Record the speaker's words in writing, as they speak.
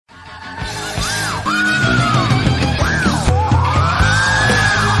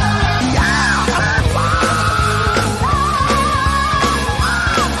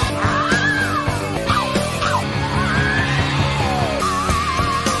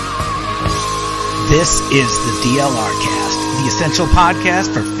This is the DLR Cast, the essential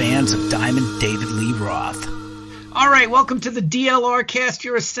podcast for fans of Diamond David Lee Roth. All right, welcome to the DLR Cast,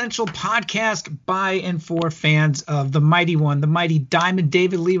 your essential podcast by and for fans of the mighty one, the mighty Diamond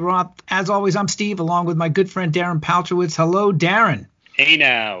David Lee Roth. As always, I'm Steve, along with my good friend Darren Paltrowitz. Hello, Darren. Hey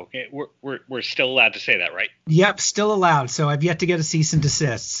now, we're still allowed to say that, right? Yep, still allowed. So I've yet to get a cease and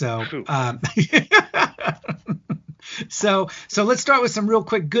desist. So, So let's start with some real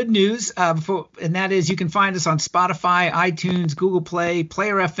quick good news, and that is you can find us on Spotify, iTunes, Google Play,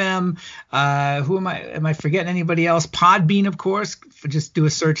 Player FM. Who am I? Am I forgetting anybody else? Podbean, of course. Just do a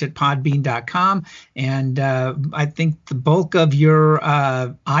search at podbean.com, and I think the bulk of your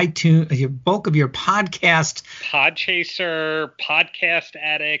bulk of your podcast, Podchaser, Podcast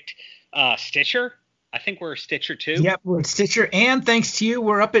Addict, Stitcher. I think we're Stitcher too. Yep, we're at Stitcher, and thanks to you,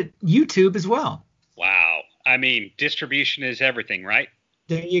 we're up at YouTube as well. Wow. I mean, distribution is everything, right?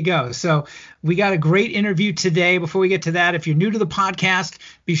 There you go. So we got a great interview today. Before we get to that, if you're new to the podcast,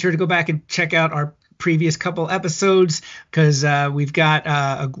 be sure to go back and check out our previous couple episodes because we did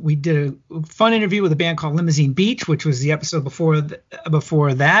a fun interview with a band called Limousine Beach, which was the episode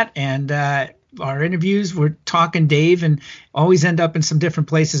before that. And our interviews, we're talking Dave and always end up in some different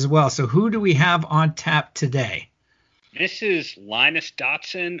places as well. So who do we have on tap today? This is Linus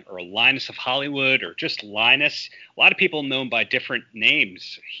Dotson, or Linus Of Hollywood, or just Linus. A lot of people know him by different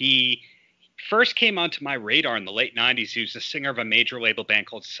names. He first came onto my radar in the late 90s. He was the singer of a major label band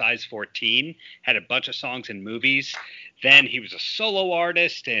called Size 14, had a bunch of songs in movies. Then he was a solo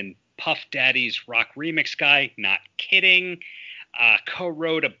artist and Puff Daddy's rock remix guy, not kidding.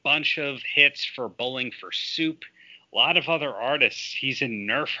 Co-wrote a bunch of hits for Bowling for Soup. A lot of other artists. He's in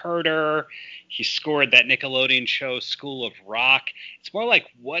Nerf Herder. He scored that Nickelodeon show School of Rock. It's more like,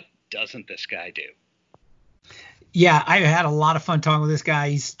 what doesn't this guy do? Yeah, I had a lot of fun talking with this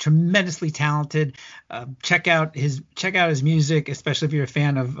guy. He's tremendously talented. Check out his music, especially if you're a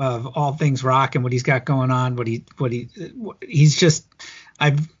fan of all things rock and what he's got going on. He's just,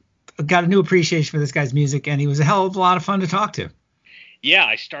 I've got a new appreciation for this guy's music, and he was a hell of a lot of fun to talk to. Yeah,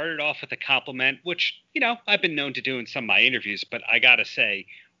 I started off with a compliment, which, I've been known to do in some of my interviews, but I got to say,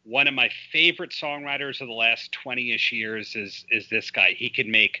 one of my favorite songwriters of the last 20-ish years is this guy. He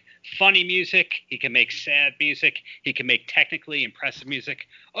can make funny music. He can make sad music. He can make technically impressive music.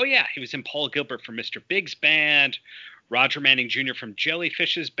 Oh, yeah, he was in Paul Gilbert from Mr. Big's band, Roger Manning Jr. from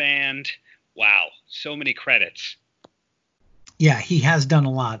Jellyfish's band. Wow, so many credits. Yeah, he has done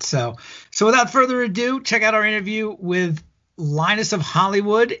a lot. So without further ado, check out our interview with Linus of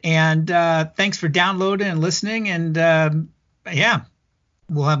Hollywood, and thanks for downloading and listening, and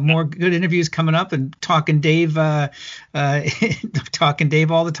we'll have more good interviews coming up and talking Dave all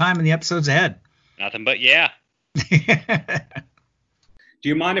the time in the episodes ahead. Nothing but yeah. Do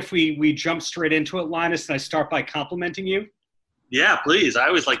you mind if we jump straight into it, Linus, and I start by complimenting you? Yeah, please. I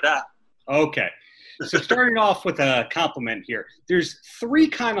always like that. Okay. So starting off with a compliment here, there's three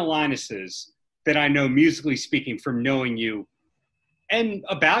kind of Linuses that I know, musically speaking, from knowing you and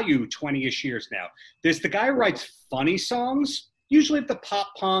about you 20-ish years now. There's the guy who writes funny songs, usually of the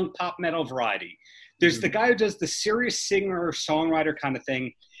pop punk, pop metal variety. There's the guy who does the serious singer, songwriter kind of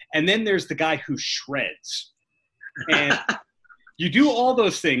thing. And then there's the guy who shreds. And you do all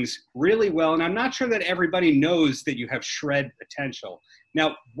those things really well. And I'm not sure that everybody knows that you have shred potential.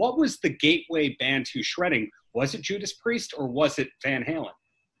 Now, what was the gateway band to shredding? Was it Judas Priest or was it Van Halen?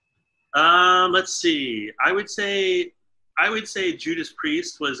 Let's see. I would say Judas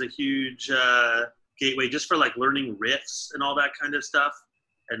Priest was a huge gateway just for like learning riffs and all that kind of stuff.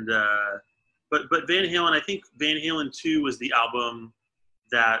 And but Van Halen, I think Van Halen 2 was the album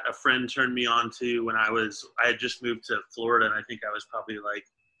that a friend turned me on to when I had just moved to Florida, and I think I was probably like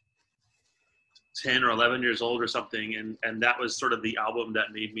 10 or 11 years old or something, and that was sort of the album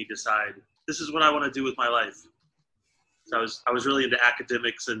that made me decide this is what I want to do with my life. So I was really into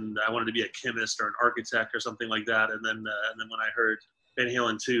academics, and I wanted to be a chemist or an architect or something like that. And then when I heard Van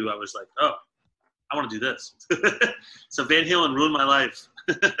Halen 2, I was like, oh, I want to do this. So Van Halen ruined my life.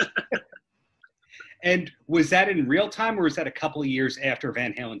 And was that in real time, or was that a couple of years after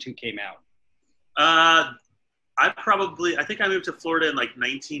Van Halen 2 came out? I think I moved to Florida in like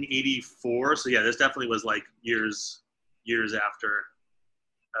 1984. So yeah, this definitely was like years after.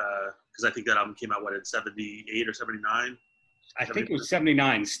 Because I think that album came out, in 78 or 79? I think it was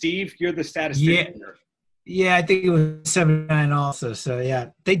 79. Steve, you're the statistician. Yeah, I think it was 79 also. So, yeah,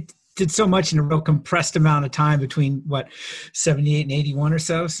 they did so much in a real compressed amount of time between, 78 and 81 or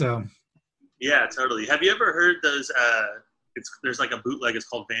so. So, yeah, totally. Have you ever heard those there's like a bootleg, it's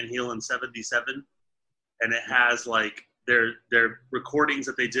called Van Halen 77, and it has like their recordings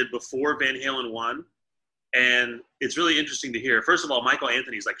that they did before Van Halen 1. And it's really interesting to hear. First of all, Michael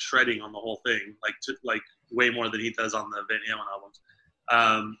Anthony's like shredding on the whole thing, like way more than he does on the Van Halen albums.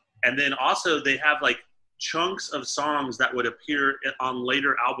 And then also they have like chunks of songs that would appear on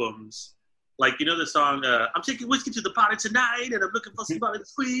later albums. Like, you know, the song, I'm taking whiskey to the party tonight and I'm looking for somebody to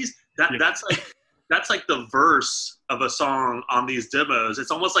squeeze. That's like the verse of a song on these demos.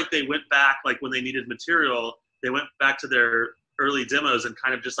 It's almost like they went back, like when they needed material, they went back to their early demos and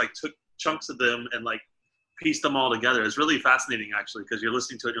kind of just like took chunks of them and like pieced them all together. It's really fascinating actually, because you're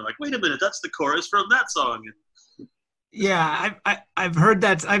listening to it and you're like, wait a minute, that's the chorus from that song. Yeah, I've heard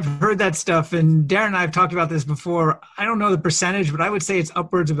that stuff, and Darren and I have talked about this before. I don't know the percentage, but I would say it's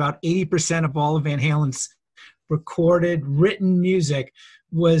upwards about 80% of all of Van Halen's recorded, written music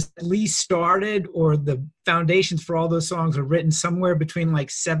was at least started, or the foundations for all those songs are written somewhere between like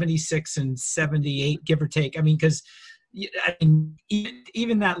 76 and 78, give or take. I mean, because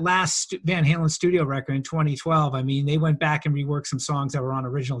even that last Van Halen studio record in 2012, I mean, they went back and reworked some songs that were on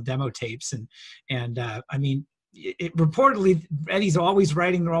original demo tapes, and I mean, it reportedly Eddie's always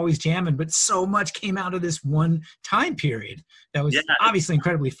writing, they're always jamming, but so much came out of this one time period that was obviously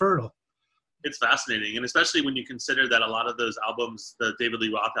incredibly fertile. It's fascinating, and especially when you consider that a lot of those albums, the David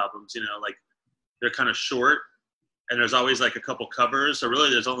Lee Roth albums, you know, like they're kind of short, and there's always like a couple covers. So really,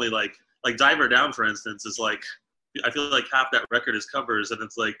 there's only like Diver Down, for instance, is like, I feel like half that record is covers, and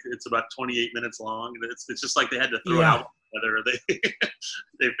it's about 28 minutes long, and it's just like they had to throw it out together.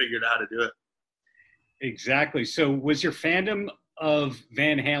 They figured out how to do it. Exactly. So was your fandom of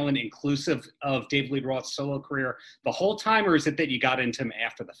Van Halen inclusive of David Lee Roth's solo career the whole time, or is it that you got into him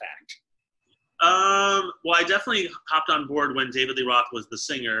after the fact? Well, I definitely hopped on board when David Lee Roth was the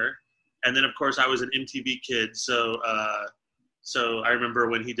singer. And then, of course, I was an MTV kid. So I remember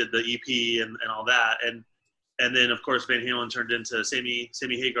when he did the EP and all that. And then, of course, Van Halen turned into Sammy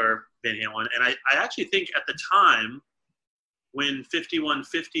Hagar Van Halen. And I actually think at the time when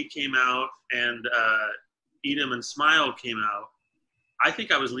 5150 came out and Eat 'Em and Smile came out, I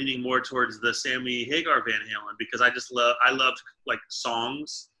think I was leaning more towards the Sammy Hagar Van Halen, because I loved like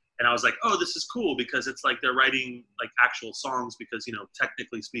songs. And I was like, oh, this is cool, because it's like they're writing like actual songs, because, you know,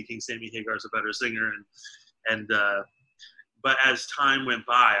 technically speaking, Sammy Hagar's a better singer. But as time went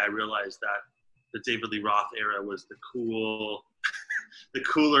by, I realized that the David Lee Roth era was the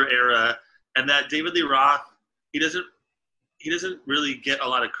cooler era. And that David Lee Roth, he doesn't really get a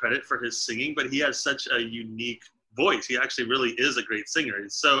lot of credit for his singing, but he has such a unique voice. He actually really is a great singer.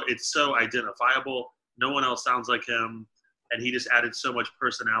 It's so identifiable. No one else sounds like him. And he just added so much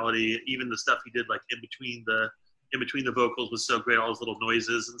personality. Even the stuff he did, like in between the vocals, was so great. All those little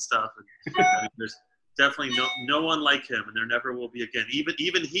noises and stuff. And, I mean, there's definitely no one like him, and there never will be again.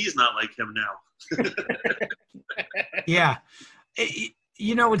 Even he's not like him now. Yeah.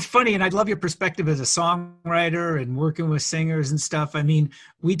 You know, it's funny, and I'd love your perspective as a songwriter and working with singers and stuff. I mean,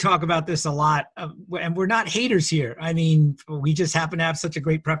 we talk about this a lot, and we're not haters here. I mean, we just happen to have such a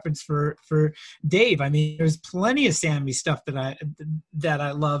great preference for Dave. I mean, there's plenty of Sammy stuff that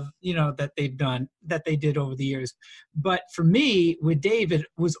I love, you know, that they did over the years. But for me, with Dave, it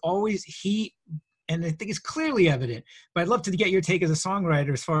was always and I think it's clearly evident, but I'd love to get your take as a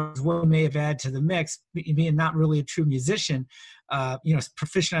songwriter as far as what may have added to the mix, being not really a true musician, you know,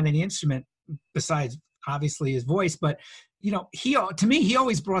 proficient on any instrument besides obviously his voice. But, you know, to me, he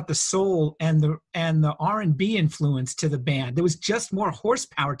always brought the soul and the R&B influence to the band. There was just more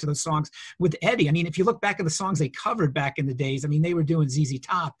horsepower to those songs with Eddie. I mean, if you look back at the songs they covered back in the days, I mean, they were doing ZZ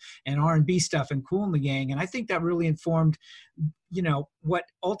Top and R&B stuff and Kool and the Gang. And I think that really informed, you know, what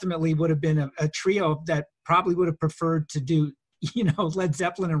ultimately would have been a trio that probably would have preferred to do, you know, Led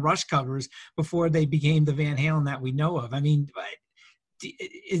Zeppelin and Rush covers before they became the Van Halen that we know of. I mean,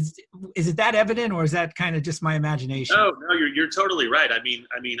 is it that evident, or is that kind of just my imagination? No, you're totally right. I mean,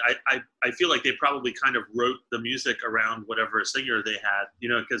 I feel like they probably kind of wrote the music around whatever singer they had, you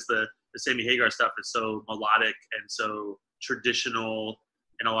know, because the Sammy Hagar stuff is so melodic and so traditional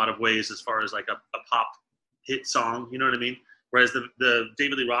in a lot of ways, as far as like a pop hit song, you know what I mean? Whereas the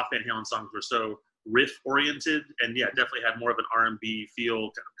David Lee Roth Van Halen songs were so riff oriented, and definitely had more of an R&B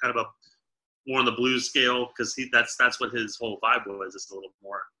feel, kind of a more on the blues scale, because that's what his whole vibe was. It's a little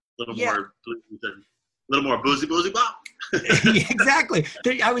more blues and a little more boozy bop. Exactly.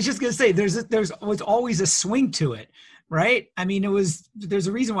 I was just gonna say there was always a swing to it, right? I mean, there's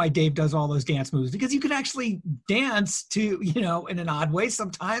a reason why Dave does all those dance moves, because you could actually dance to, you know, in an odd way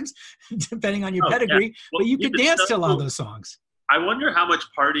sometimes, depending on your pedigree. Yeah. Well, but you could dance to a lot of those songs. I wonder how much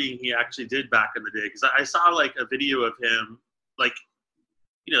partying he actually did back in the day, because I saw like a video of him, like,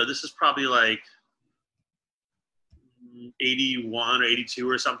 you know, this is probably like 81 or 82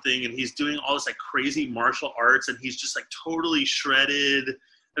 or something, and he's doing all this like crazy martial arts, and he's just like totally shredded,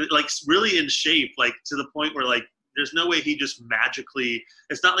 like really in shape, like to the point where like there's no way he just magically,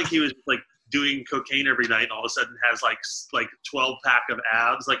 it's not like he was like doing cocaine every night and all of a sudden has like 12 pack of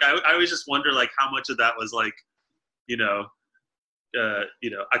abs. Like I always just wonder like how much of that was like, I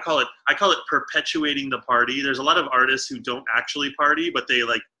call it perpetuating the party. There's a lot of artists who don't actually party, but they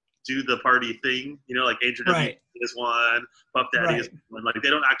like do the party thing, like Angel Right. is one, Puff Daddy is one. Like they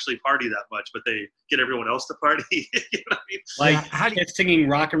don't actually party that much, but they get everyone else to party. You know what I mean? Like singing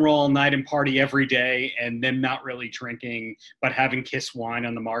rock and roll all night and party every day, and them not really drinking, but having Kiss wine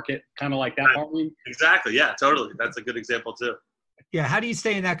on the market, kind of like that partying. Exactly. Yeah, totally. That's a good example too. Yeah, how do you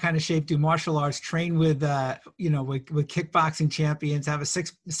stay in that kind of shape? Do martial arts, train with with kickboxing champions, have a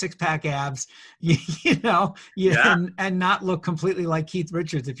six pack abs, and not look completely like Keith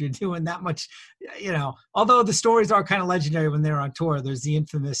Richards if you're doing that much, Although the stories are kind of legendary when they're on tour. There's the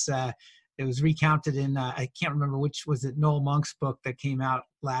infamous. It was recounted in I can't remember which was it, Noel Monk's book that came out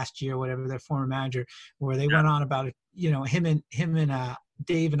last year, whatever, their former manager, where they went on about it. Him and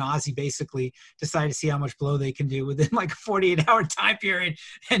Dave and Ozzy basically decided to see how much blow they can do within like a 48-hour time period,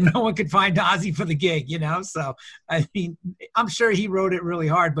 and no one could find Ozzy for the gig, So, I mean, I'm sure he wrote it really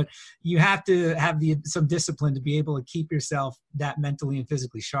hard, but you have to have some discipline to be able to keep yourself that mentally and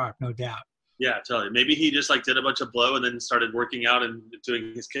physically sharp, no doubt. Yeah, totally. Maybe he just like did a bunch of blow and then started working out and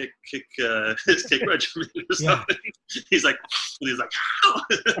doing his kick regimen or something. Yeah. He's like,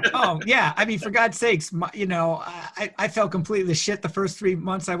 oh yeah. I mean, for God's sakes, I felt completely shit the first 3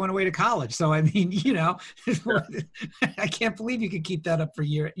 months I went away to college. So I mean, I can't believe you could keep that up for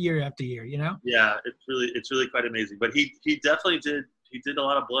year after year. Yeah, it's really quite amazing. But he definitely did. He did a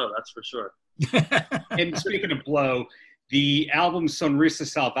lot of blow. That's for sure. And speaking of blow, the album Sonrisa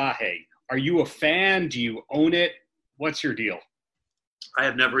Salvaje. Are you a fan? Do you own it? What's your deal? I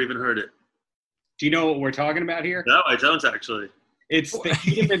have never even heard it. Do you know what we're talking about here? No, I don't actually. It's the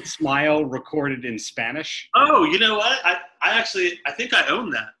Intimate Smile recorded in Spanish. Oh, you know what? I think I own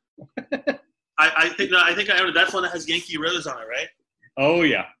that. I think I own it. That's one that has Yankee Rose on it, right? Oh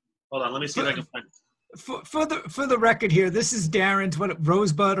yeah. Hold on, let me see if I can find it. For the record here, this is Darren's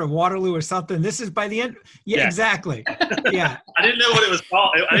Rosebud or Waterloo or something. This is by the end. Yeah. Exactly. Yeah. I didn't know what it was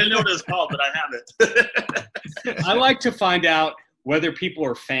called. But I have it. I like to find out whether people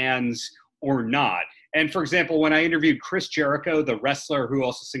are fans or not. And for example, when I interviewed Chris Jericho, the wrestler who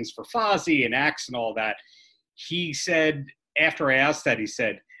also sings for Fozzy and acts and all that, he said, after I asked that, he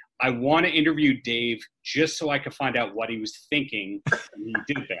said, I want to interview Dave just so I could find out what he was thinking. And he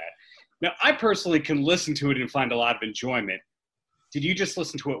did that. Now, I personally can listen to it and find a lot of enjoyment. Did you just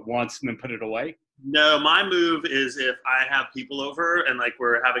listen to it once and then put it away? No, my move is if I have people over and like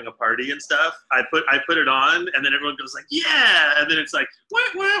we're having a party and stuff, I put it on and then everyone goes like, yeah, and then it's like,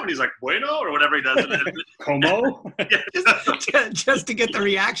 what? And he's like, bueno, or whatever he does. And then, como? just to get the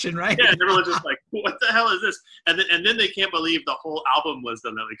reaction, right? Yeah, and everyone's just like, what the hell is this? And then they can't believe the whole album was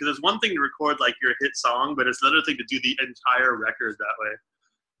done that way. Because it's one thing to record like your hit song, but it's another thing to do the entire record that way.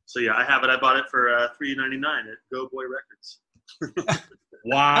 So yeah, I have it. I bought it for $3.99 at Go Boy Records.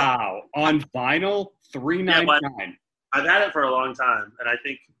 Wow, on vinyl, $3.99. Yeah, I've had it for a long time, and I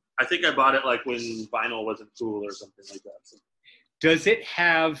think I bought it like when vinyl wasn't cool or something like that. So. Does it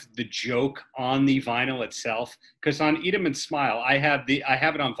have the joke on the vinyl itself? Because on Eat 'Em and Smile, I have it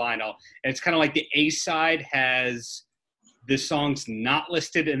on vinyl, and it's kind of like the A side has the songs not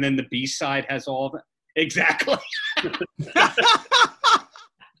listed, and then the B side has all of it. Exactly.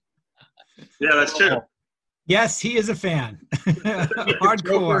 Yeah, that's true. Yes, he is a fan.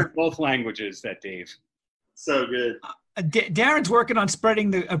 Hardcore. Both languages, that Dave. So good. Darren's working on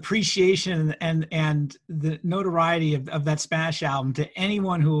spreading the appreciation and the notoriety of that Spanish album to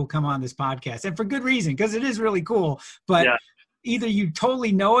anyone who will come on this podcast. And for good reason, because it is really cool. But either you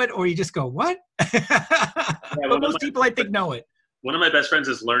totally know it or you just go, what? But most people, I think, know it. One of my best friends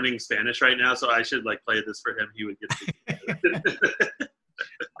is learning Spanish right now, so I should like play this for him. He would get it.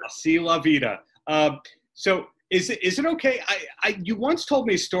 Si la vida. So is it okay? You once told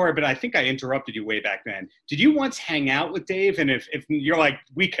me a story, but I think I interrupted you way back then. Did you once hang out with Dave? And if you're like,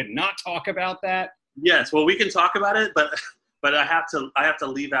 we could not talk about that? Yes. Well, we can talk about it, but I have to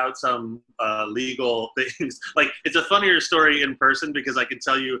leave out some legal things. Like it's a funnier story in person because I can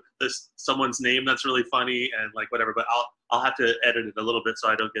tell you someone's name that's really funny and like whatever. But I'll have to edit it a little bit so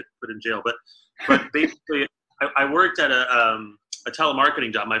I don't get put in jail. But basically, I worked at a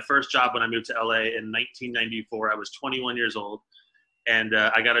telemarketing job. My first job when I moved to LA in 1994, I was 21 years old. And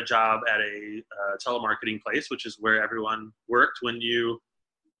I got a job at a telemarketing place, which is where everyone worked when you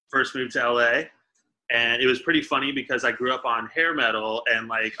first moved to LA. And it was pretty funny because I grew up on hair metal, and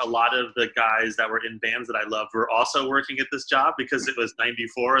like a lot of the guys that were in bands that I loved were also working at this job because it was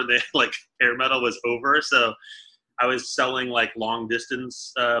 94 and like hair metal was over. So I was selling like long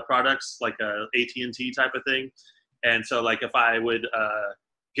distance products, like a AT&T type of thing. And so like if I would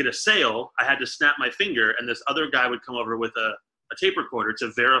get a sale, I had to snap my finger, and this other guy would come over with a tape recorder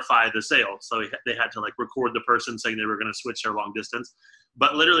to verify the sale. So they had to like record the person saying they were going to switch their long distance.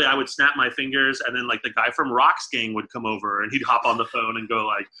 But literally I would snap my fingers, and then like the guy from Rock's gang would come over, and he'd hop on the phone and go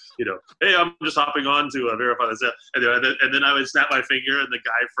like, hey, I'm just hopping on to verify the sale. And then I would snap my finger, and the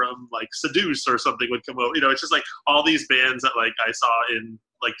guy from like Seduce or something would come over. It's just like all these bands that like I saw in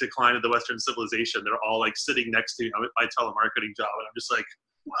like Decline of the Western Civilization. They're all like sitting next to my telemarketing job, and I'm just like,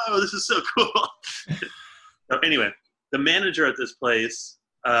 wow, this is so cool. So anyway, the manager at this place,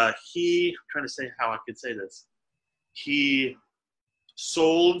 I'm trying to say how I could say this. He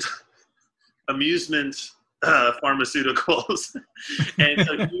sold amusement pharmaceuticals. And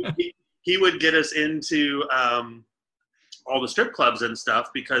so he would get us into all the strip clubs and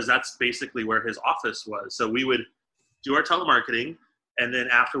stuff, because that's basically where his office was. So we would do our telemarketing, and then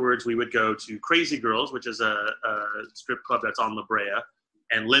afterwards we would go to Crazy Girls, which is a strip club that's on La Brea.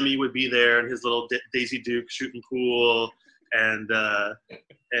 And Lemmy would be there, and his little Daisy Duke shooting pool, and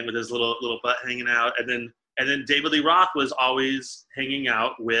with his little butt hanging out. And then David Lee Roth was always hanging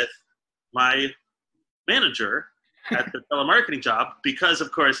out with my manager at the telemarketing job, because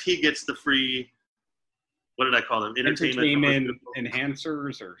of course he gets the free, what did I call them? Entertainment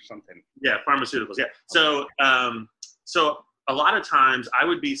enhancers or something. Yeah, pharmaceuticals. Yeah. So a lot of times I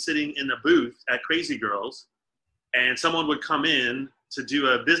would be sitting in a booth at Crazy Girls, and someone would come in to do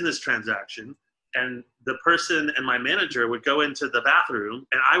a business transaction, and the person and my manager would go into the bathroom,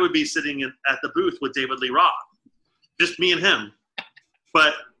 and I would be sitting at the booth with David Lee Roth, just me and him.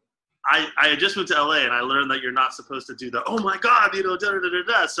 But I had just moved to LA, and I learned that you're not supposed to do the, oh my God, da, da, da, da,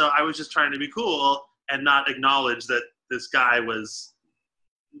 da. So I was just trying to be cool and not acknowledge that this guy was,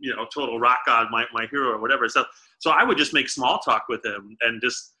 total rock god, my hero or whatever. So I would just make small talk with him and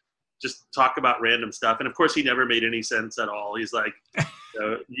just talk about random stuff. And of course he never made any sense at all. He's like,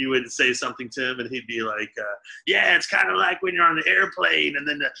 you would say something to him and he'd be like, yeah, it's kind of like when you're on the airplane and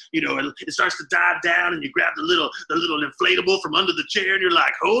then, it starts to dive down and you grab the little inflatable from under the chair and you're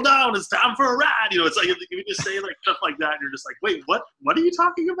like, hold on, it's time for a ride. It's like, you just say like stuff like that. And you're just like, wait, what are you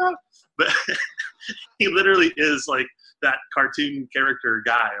talking about? But he literally is like that cartoon character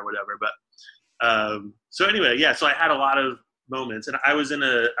guy or whatever. But, so anyway, yeah, so I had a lot of moments, and I was in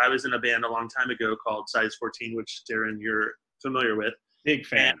a band a long time ago called Size 14, which Darren, you're familiar with. Big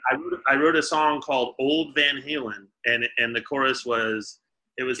fan. And I wrote a song called Old Van Halen, and the chorus was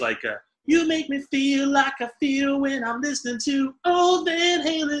like you make me feel like I feel when I'm listening to Old Van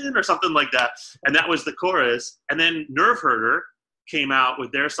Halen or something like that, and that was the chorus. And then Nerve Herder came out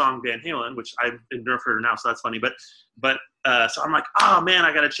with their song Van Halen, which I'm in Nerve Herder now, so that's funny. But so I'm like, oh man,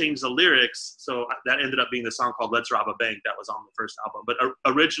 I got to change the lyrics. So that ended up being the song called Let's Rob a Bank. That was on the first album. But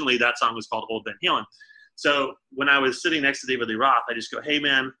originally that song was called Old Van Halen. So when I was sitting next to David Lee Roth, I just go, hey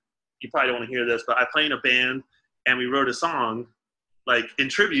man, you probably don't want to hear this, but I play in a band and we wrote a song like in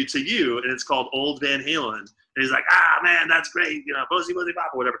tribute to you, and it's called Old Van Halen. And he's like, man, that's great. Bozy Bozy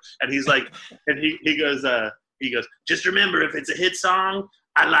Bop or whatever. And he's like, and he goes, just remember, if it's a hit song,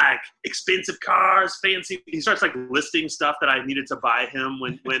 I like expensive cars, fancy. He starts like listing stuff that I needed to buy him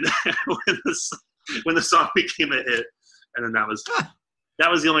when the song became a hit, and then that was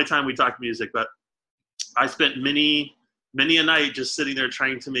the only time we talked music. But I spent many a night just sitting there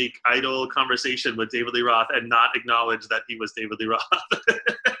trying to make idle conversation with David Lee Roth and not acknowledge that he was David Lee Roth.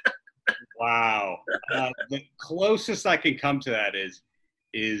 Wow, the closest I can come to that is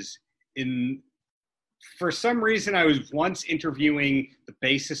in. For some reason, I was once interviewing the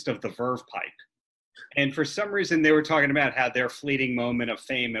bassist of the Verve Pipe. And for some reason, they were talking about how their fleeting moment of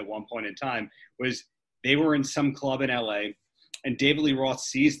fame at one point in time was they were in some club in LA, and David Lee Roth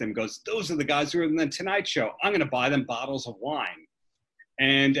sees them, goes, those are the guys who are in the Tonight Show. I'm going to buy them bottles of wine.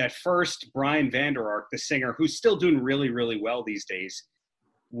 And at first, Brian Vander Ark, the singer, who's still doing really, really well these days,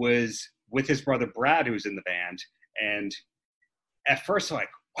 was with his brother Brad, who's in the band. And at first, like,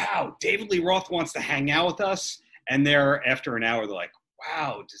 wow, David Lee Roth wants to hang out with us. And after an hour, they're like,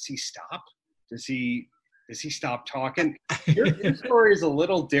 wow, does he stop? Does he stop talking? Your story is a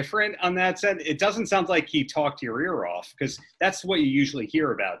little different on that sense. It doesn't sound like he talked your ear off, because that's what you usually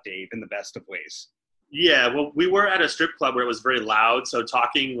hear about Dave in the best of ways. Yeah, well, we were at a strip club where it was very loud, so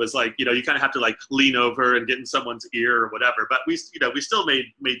talking was like, you kind of have to like lean over and get in someone's ear or whatever. But we still made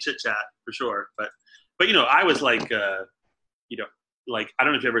chit chat for sure. But I was like, like, I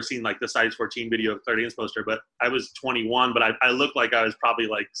don't know if you've ever seen like the size 14 video of Claire Danes poster, but I was 21, but I looked like I was probably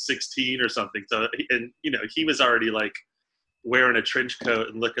like 16 or something. So, and you know, he was already like wearing a trench coat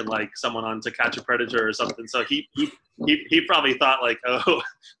and looking like someone on To Catch a Predator or something. So he probably thought like, oh,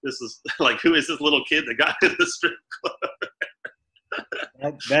 this is like, who is this little kid that got in the strip club?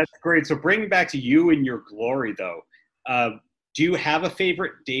 That's great. So bring me back to you and your glory, though. Do you have a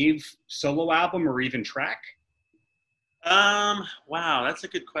favorite Dave solo album or even track? Wow, that's a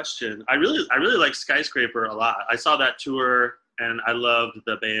good question. I really like Skyscraper a lot. I saw that tour and I loved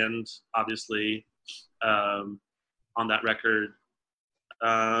the band, obviously, on that record.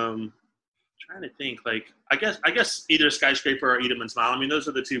 Trying to think, like, I guess either Skyscraper or Eat 'Em and Smile. I mean, those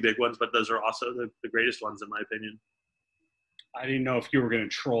are the two big ones, but those are also the greatest ones in my opinion. I didn't know if you were going to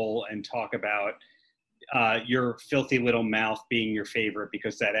troll and talk about your Filthy Little Mouth being your favorite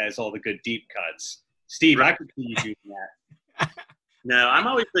because that has all the good deep cuts. Steve, right. I could see you doing that. No, I'm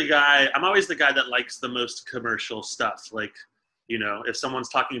always the guy that likes the most commercial stuff. Like, you know, if someone's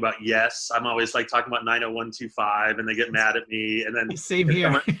talking about Yes, I'm always like talking about 90125 and they get mad at me. And then same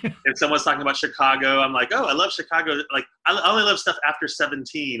here. If someone's talking about Chicago, I'm like, oh, I love Chicago. Like, I only love stuff after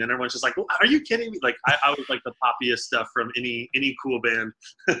 17. And everyone's just like, well, are you kidding me? Like, I was like the poppiest stuff from any cool band.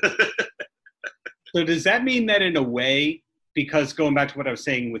 So does that mean that in a way, because going back to what I was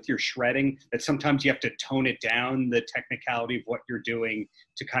saying with your shredding, that sometimes you have to tone it down, the technicality of what you're doing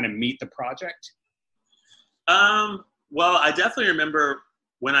to kind of meet the project? Well, I definitely remember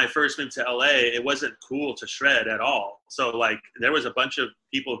when I first went to LA, it wasn't cool to shred at all. So like there was a bunch of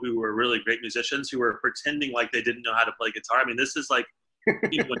people who were really great musicians who were pretending like they didn't know how to play guitar. I mean, this is like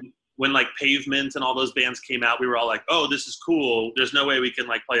when like Pavement and all those bands came out, we were all like, oh, this is cool. There's no way we can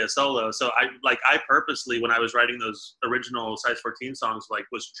like play a solo. So I purposely, when I was writing those original Size 14 songs, like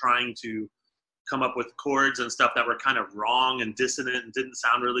was trying to come up with chords and stuff that were kind of wrong and dissonant and didn't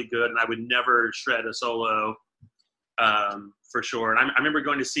sound really good. And I would never shred a solo for sure. And I remember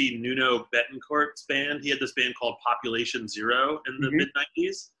going to see Nuno Betancourt's band. He had this band called Population Zero in the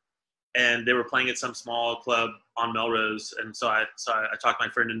mid-90s. And they were playing at some small club on Melrose. And so I talked my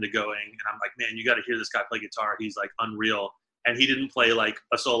friend into going. And I'm like, man, you got to hear this guy play guitar. He's like unreal. And he didn't play like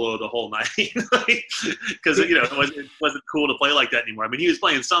a solo the whole night. Because, you know, it wasn't cool to play like that anymore. I mean, he was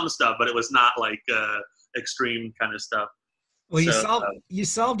playing some stuff, but it was not like extreme kind of stuff. Well, you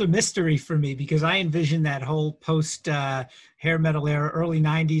solved a mystery for me because I envisioned that whole post hair metal era, early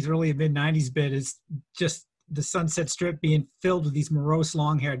 90s, early mid 90s bit is just the Sunset Strip being filled with these morose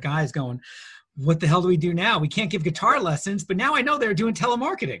long-haired guys going, what the hell do we do now? We can't give guitar lessons, but now I know they're doing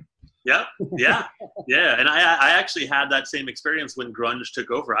telemarketing. Yeah. And I actually had that same experience when grunge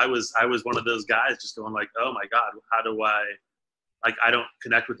took over. I was one of those guys just going like, oh my God, how do I don't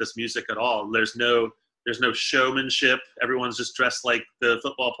connect with this music at all. There's no showmanship. Everyone's just dressed like the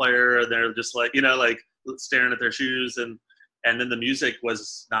football player. And they're just like, you know, like staring at their shoes and then the music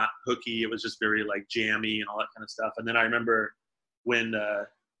was not hooky. It was just very like jammy and all that kind of stuff. And then I remember when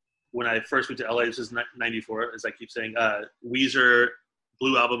I first went to LA, this is 94, as I keep saying, Weezer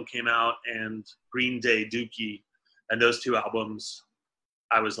Blue Album came out and Green Day Dookie. And those two albums,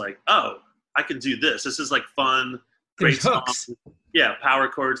 I was like, oh, I can do this. This is like fun, great songs. Yeah, power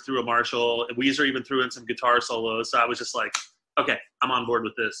chords through a Marshall. Weezer even threw in some guitar solos. So I was just like, okay, I'm on board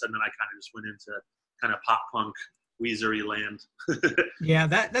with this. And then I kind of just went into kind of pop punk Weezery land. Yeah,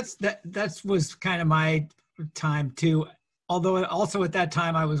 that was kind of my time too. Although also at that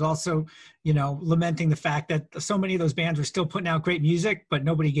time I was also, you know, lamenting the fact that so many of those bands were still putting out great music, but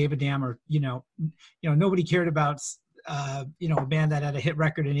nobody gave a damn, or you know, nobody cared about a band that had a hit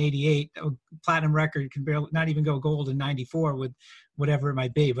record in '88, a platinum record could barely not even go gold in '94 with whatever it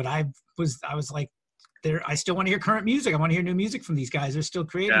might be. But I was like, I still want to hear current music. I want to hear new music from these guys. They're still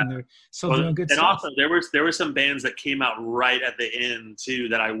creating. Yeah. They're still doing good stuff. And also, there were some bands that came out right at the end too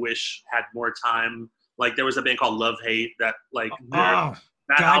that I wish had more time. Like there was a band called Love Hate that like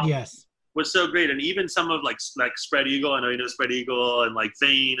yes, was so great. And even some of like Spread Eagle. I know you know Spread Eagle and like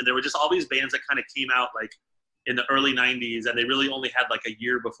Vane. And there were just all these bands that kind of came out like in the early 90s, and they really only had like a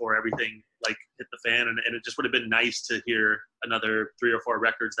year before everything like hit the fan. And it just would have been nice to hear another 3 or 4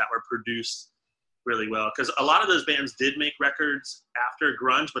 records that were produced really well, because a lot of those bands did make records after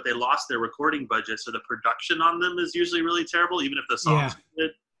grunge, but they lost their recording budget, so the production on them is usually really terrible, even if the songs are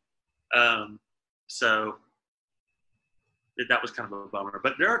good. So that was kind of a bummer.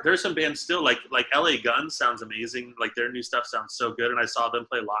 But there's some bands still like LA Guns sounds amazing. Like their new stuff sounds so good, and I saw them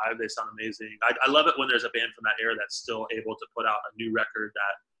play live. They sound amazing. I love it when there's a band from that era that's still able to put out a new record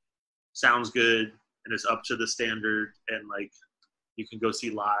that sounds good and is up to the standard, and like you can go see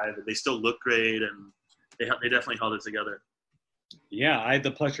live, and they still look great, and they definitely held it together. Yeah, I had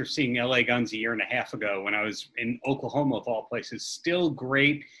the pleasure of seeing LA Guns a year and a half ago when I was in Oklahoma, of all places. Still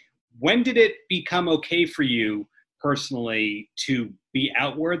great. When did it become okay for you personally to be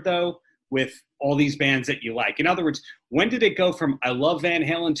outward, though, with all these bands that you like? In other words, when did it go from I love Van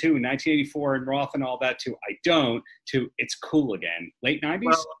Halen too in 1984 and Roth and all that to I don't to it's cool again? Late 90s?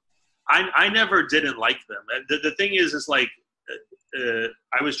 Well, I never didn't like them. The thing is like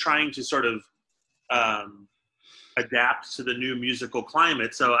I was trying to sort of adapt to the new musical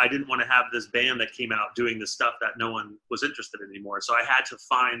climate. So I didn't want to have this band that came out doing this stuff that no one was interested in anymore. So I had to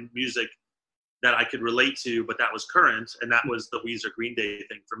find music that I could relate to, but that was current. And that was the Weezer Green Day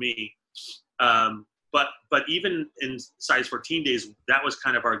thing for me. But even in Size 14 days, that was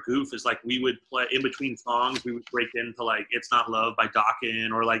kind of our goof, is like we would play in between songs. We would break into like It's Not Love by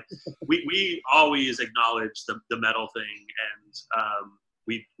Dokken, or like we always acknowledged the metal thing.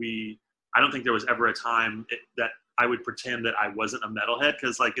 And I don't think there was ever a time that I would pretend that I wasn't a metalhead,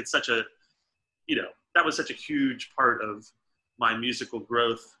 because like it's such a, that was such a huge part of my musical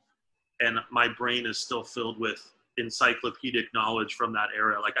growth, and my brain is still filled with encyclopedic knowledge from that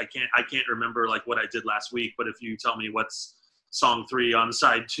era. Like I can't remember like what I did last week, but if you tell me what's song 3 on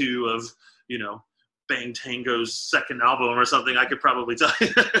side 2 of Bang Tango's second album or something, I could probably tell you.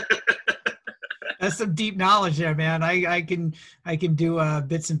 That's some deep knowledge there, man. I can do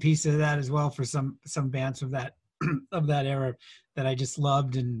bits and pieces of that as well for some bands of that of that era that I just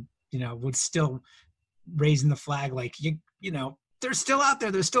loved, and would still raising the flag, like they're still out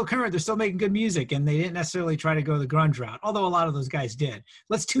there, they're still current, they're still making good music, and they didn't necessarily try to go the grunge route, although a lot of those guys did.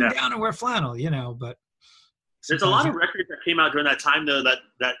 Let's tune down and wear flannel, but there's a lot of records that came out during that time though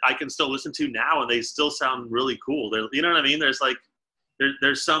that I can still listen to now, and they still sound really cool. You know what I mean? There's like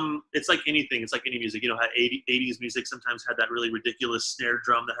there's some, it's like anything, it's like any music, how 80s music sometimes had that really ridiculous snare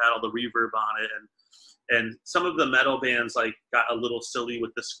drum that had all the reverb on it, and some of the metal bands like got a little silly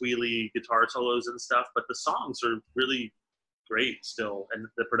with the squealy guitar solos and stuff, but the songs are really great still, and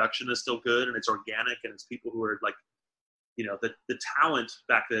the production is still good, and it's organic, and it's people who are like, the talent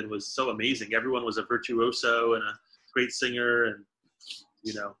back then was so amazing. Everyone was a virtuoso and a great singer, and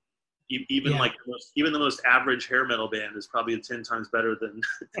even the most average hair metal band is probably 10 times better than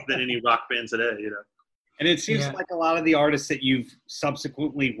any rock band today, And it seems like a lot of the artists that you've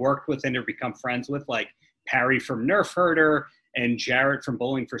subsequently worked with and have become friends with, like Parry from Nerf Herder and Jarrett from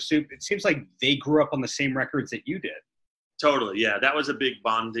Bowling for Soup, it seems like they grew up on the same records that you did. Totally, yeah. That was a big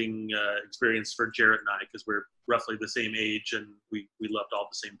bonding experience for Jarrett and I, because we're roughly the same age, and we loved all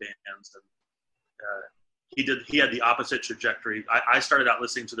the same bands. And he had the opposite trajectory. I started out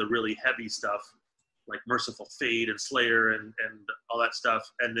listening to the really heavy stuff, like Merciful Fate and Slayer and all that stuff.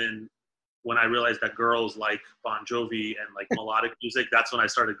 And then when I realized that girls like Bon Jovi and like melodic music, that's when I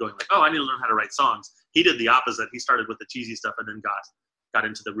started going like, oh, I need to learn how to write songs. He did the opposite. He started with the cheesy stuff and then got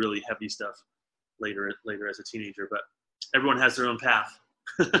into the really heavy stuff later as a teenager. But everyone has their own path.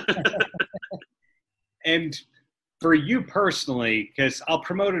 And for you personally, because I'll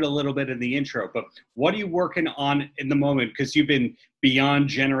promote it a little bit in the intro, but what are you working on in the moment? Because you've been beyond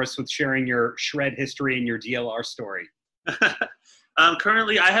generous with sharing your shred history and your DLR story.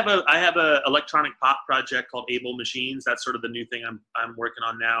 Currently, I have a electronic pop project called Able Machines. That's sort of the new thing I'm working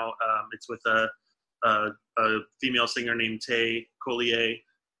on now. It's with a female singer named Tay Collier.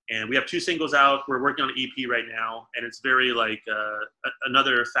 And we have 2 singles out. We're working on an EP right now, and it's very like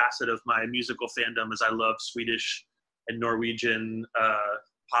another facet of my musical fandom is I love Swedish and Norwegian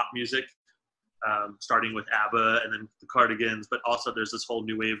pop music, starting with ABBA and then the Cardigans, but also there's this whole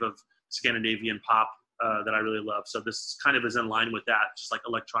new wave of Scandinavian pop that I really love. So this kind of is in line with that, just like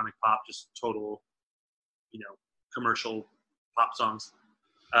electronic pop, just total, commercial pop songs.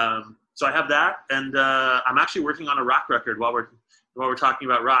 So I have that, and I'm actually working on a rock record while we're talking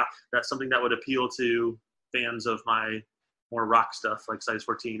about rock. That's something that would appeal to fans of my more rock stuff, like Size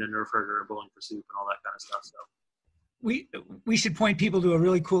 14 and Nerf Herder and Bowling for Soup and all that kind of stuff. So we should point people to a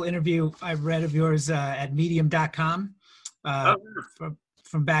really cool interview I read of yours at medium.com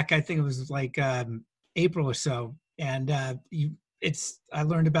from back, I think it was like April or so. And I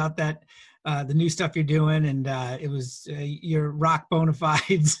learned about that, the new stuff you're doing, and it was your rock bona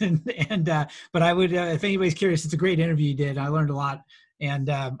fides, but I would, if anybody's curious, it's a great interview you did. I learned a lot, and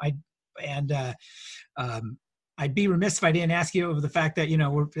I'd be remiss if I didn't ask you over the fact that,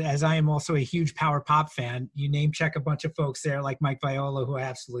 as I am also a huge power pop fan, you name check a bunch of folks there like Mike Viola, who I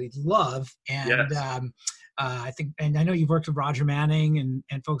absolutely love. And yes. I think, and I know you've worked with Roger Manning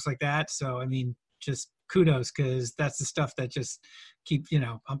and folks like that. So, I mean, just kudos, because that's the stuff that just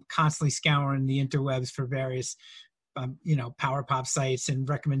I'm constantly scouring the interwebs for various power pop sites and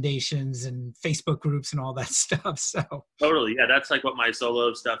recommendations and Facebook groups and all that stuff. So totally, yeah, that's like what my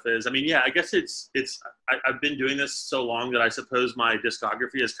solo stuff is. I mean, yeah, I guess I've been doing this so long that I suppose my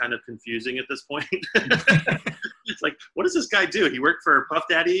discography is kind of confusing at this point. It's like, what does this guy do? He worked for Puff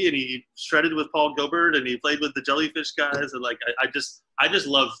Daddy and he shredded with Paul Gilbert and he played with the Jellyfish Guys, and like I just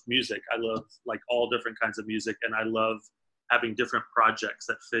love music. I love like all different kinds of music, and I love having different projects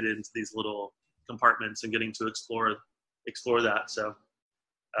that fit into these little compartments and getting to explore that. So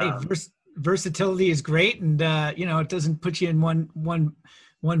versatility is great, and it doesn't put you in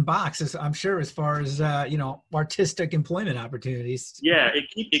one box, I'm sure, as far as artistic employment opportunities. Yeah,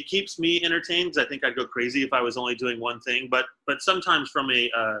 it keeps me entertained, because I think I'd go crazy if I was only doing one thing. But sometimes from a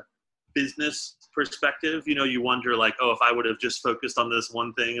business perspective, you wonder, like, oh, if I would have just focused on this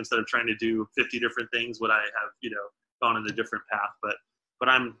one thing instead of trying to do 50 different things, would I have gone in a different path? But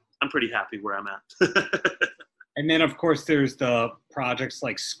I'm pretty happy where I'm at. And then, of course, there's the projects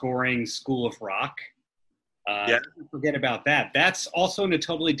like Scoring, School of Rock. Don't forget about that. That's also in a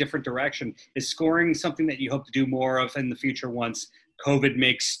totally different direction. Is Scoring something that you hope to do more of in the future once COVID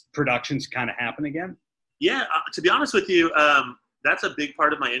makes productions kind of happen again? Yeah, to be honest with you, that's a big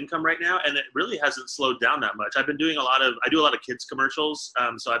part of my income right now, and it really hasn't slowed down that much. I do a lot of kids commercials,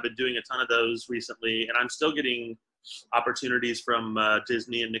 so I've been doing a ton of those recently, and I'm still getting opportunities from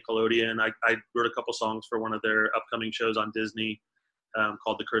Disney and Nickelodeon. I wrote a couple songs for one of their upcoming shows on Disney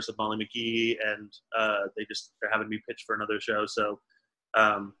called The Curse of Molly McGee, and they're having me pitch for another show. So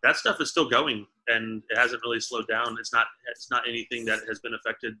that stuff is still going, and it hasn't really slowed down. It's not anything that has been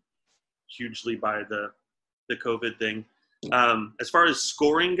affected hugely by the COVID thing. As far as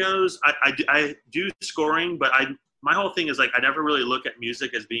scoring goes, I do scoring, but my whole thing is like I never really look at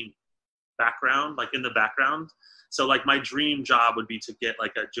music as being background, like in the background. So like my dream job would be to get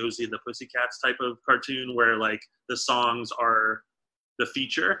like a Josie and the Pussycats type of cartoon where like the songs are the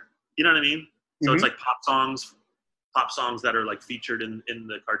feature. You know what I mean? So It's like pop songs that are like featured in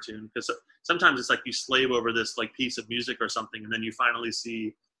the cartoon. Because sometimes it's like you slave over this like piece of music or something, and then you finally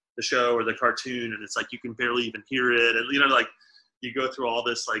see the show or the cartoon, and it's like you can barely even hear it, and like you go through all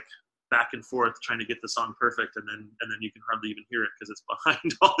this like back and forth trying to get the song perfect, and then you can hardly even hear it because it's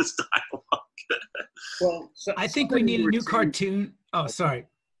behind all this dialogue. Well, so I think we need a new cartoon. Oh, sorry.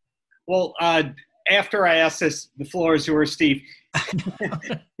 Well, after I asked this, the floor is yours, Steve.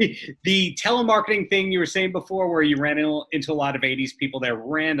 The telemarketing thing you were saying before, where you ran into a lot of 80s people there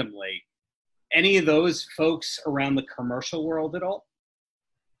randomly, any of those folks around the commercial world at all?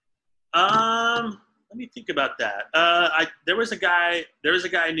 Let me think about that. There was a guy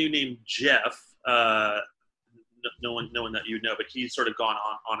I knew named Jeff. No one that you know, but he's sort of gone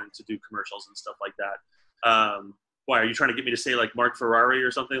on to do commercials and stuff like that. Why are you trying to get me to say like Mark Ferrari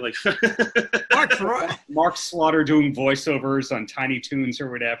or something like? Mark Ferrari. Mark Slaughter doing voiceovers on Tiny Toons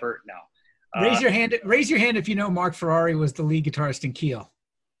or whatever. No. Raise your hand. Raise your hand if you know Mark Ferrari was the lead guitarist in Keel.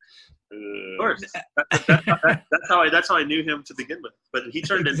 Of course. That's how I knew him to begin with. But he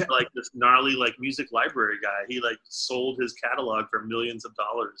turned into like this gnarly like music library guy. He like sold his catalog for millions of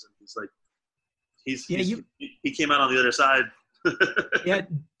dollars, and he's like, he came out on the other side. Yeah,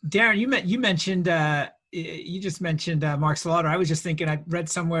 Darren, you just mentioned Mark Slaughter. I was just thinking, I read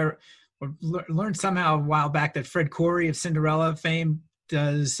somewhere or learned somehow a while back that Fred Coury of Cinderella fame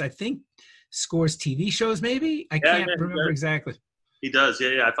scores TV shows. Maybe I can't remember exactly. He does,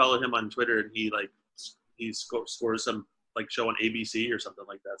 yeah. I follow him on Twitter, and he scores some like show on ABC or something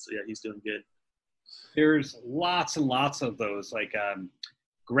like that. So yeah, he's doing good. There's lots and lots of those. Like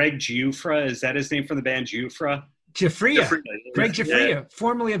Greg Giuffra, is that his name from the band Giuffra? Giuffria. Greg Giuffria,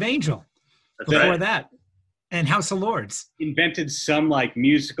 formerly of Angel. Before that, and House of Lords. Invented some like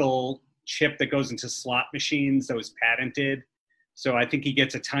musical chip that goes into slot machines that was patented. So I think he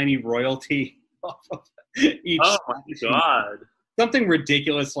gets a tiny royalty off of each. Oh my God. Something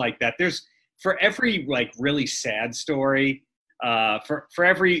ridiculous like that. There's, for every like really sad story, for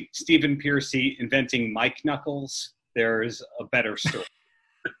every Stephen Pearcy inventing Mike Knuckles, there's a better story.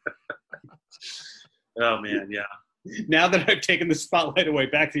 Oh man, yeah. Now that I've taken the spotlight away,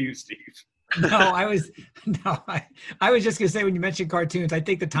 back to you, Steve. I was just gonna say, when you mentioned cartoons, I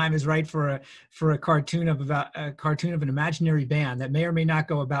think the time is right for a cartoon of an imaginary band that may or may not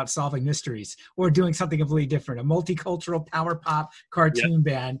go about solving mysteries or doing something completely different. A multicultural power pop cartoon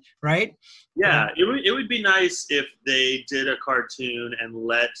band, right? Yeah, it would be nice if they did a cartoon and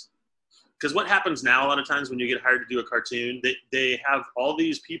because what happens now a lot of times when you get hired to do a cartoon, they have all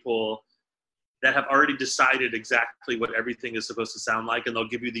these people that have already decided exactly what everything is supposed to sound like, and they'll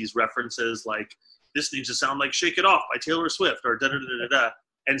give you these references like, this needs to sound like Shake It Off by Taylor Swift, or da-da-da-da-da.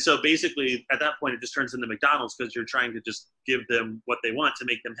 And so basically, at that point, it just turns into McDonald's because you're trying to just give them what they want to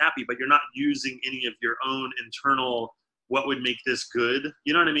make them happy, but you're not using any of your own internal, what would make this good?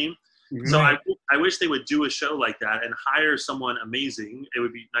 You know what I mean? Right. So I wish they would do a show like that and hire someone amazing. It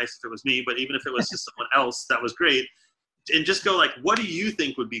would be nice if it was me, but even if it was just someone else, that was great. And just go like, what do you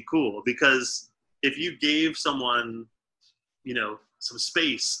think would be cool? Because if you gave someone, you know, some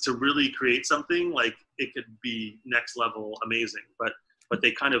space to really create something, like it could be next level amazing. But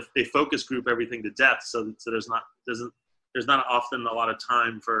they focus group everything to death. So there's not often a lot of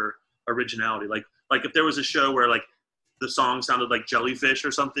time for originality. Like if there was a show where like the song sounded like Jellyfish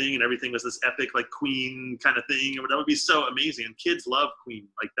or something and everything was this epic like Queen kind of thing, that would be so amazing. And kids love Queen,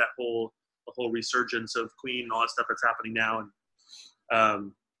 like the whole resurgence of Queen and all that stuff that's happening now.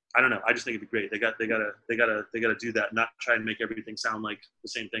 And I don't know. I just think it'd be great. They gotta do that, not try and make everything sound like the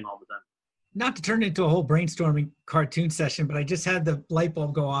same thing all the time. Not to turn it into a whole brainstorming cartoon session, but I just had the light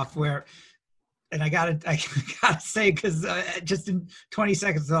bulb go off and I gotta say, because just in 20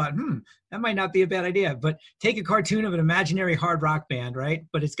 seconds I thought, that might not be a bad idea. But take a cartoon of an imaginary hard rock band, right?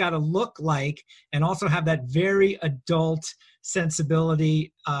 But it's got to look like and also have that very adult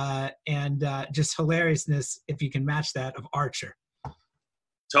sensibility and just hilariousness, if you can match that, of Archer.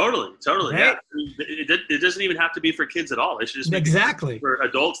 Totally, right? Yeah. It doesn't even have to be for kids at all. It should just be exactly for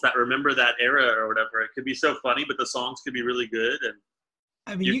adults that remember that era or whatever. It could be so funny, but the songs could be really good. And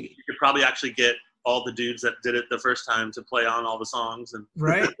I mean, you could probably actually get all the dudes that did it the first time to play on all the songs. And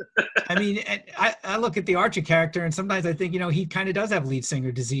right. I mean, I look at the Archer character and sometimes I think, you know, he kind of does have lead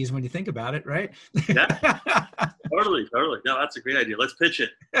singer disease when you think about it, right? Yeah, totally. No, that's a great idea. Let's pitch it.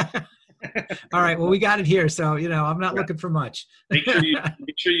 All right. Well, we got it here. So, you know, I'm not looking for much. Make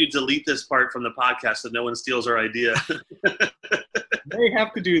sure you delete this part from the podcast so no one steals our idea. They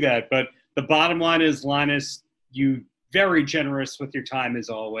have to do that. But the bottom line is, Linus, you very generous with your time as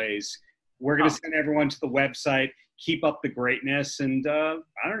always. We're going to send everyone to the website. Keep up the greatness. And I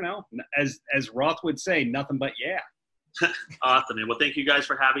don't know, as Roth would say, nothing but yeah. Awesome, man. Well, thank you guys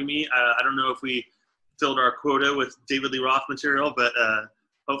for having me. I don't know if we filled our quota with David Lee Roth material, but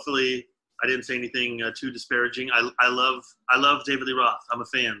hopefully I didn't say anything too disparaging. I love David Lee Roth. I'm a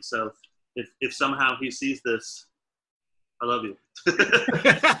fan. So if somehow he sees this, I love you.